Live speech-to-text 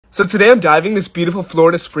So today I'm diving this beautiful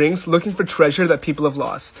Florida Springs looking for treasure that people have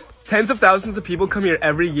lost. Tens of thousands of people come here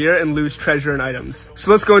every year and lose treasure and items.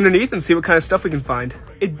 So let's go underneath and see what kind of stuff we can find.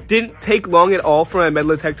 It didn't take long at all for my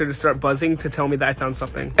metal detector to start buzzing to tell me that I found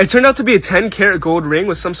something. It turned out to be a 10-karat gold ring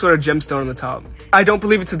with some sort of gemstone on the top. I don't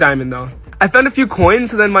believe it's a diamond though. I found a few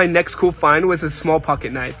coins, and then my next cool find was a small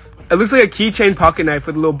pocket knife. It looks like a keychain pocket knife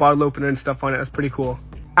with a little bottle opener and stuff on it. That's pretty cool.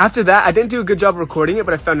 After that, I didn't do a good job recording it,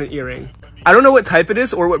 but I found an earring. I don't know what type it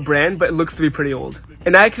is or what brand, but it looks to be pretty old.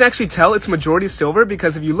 And I can actually tell it's majority silver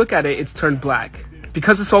because if you look at it, it's turned black.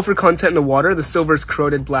 Because of sulfur content in the water, the silver is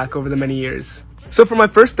corroded black over the many years. So for my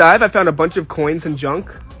first dive, I found a bunch of coins and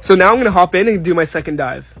junk. So now I'm going to hop in and do my second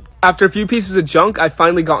dive. After a few pieces of junk, I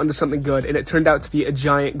finally got into something good, and it turned out to be a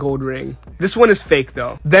giant gold ring. This one is fake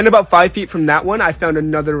though. Then about 5 feet from that one, I found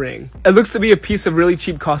another ring. It looks to be a piece of really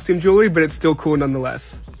cheap costume jewelry, but it's still cool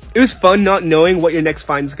nonetheless. It was fun not knowing what your next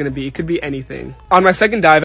find is going to be. It could be anything. On my second dive,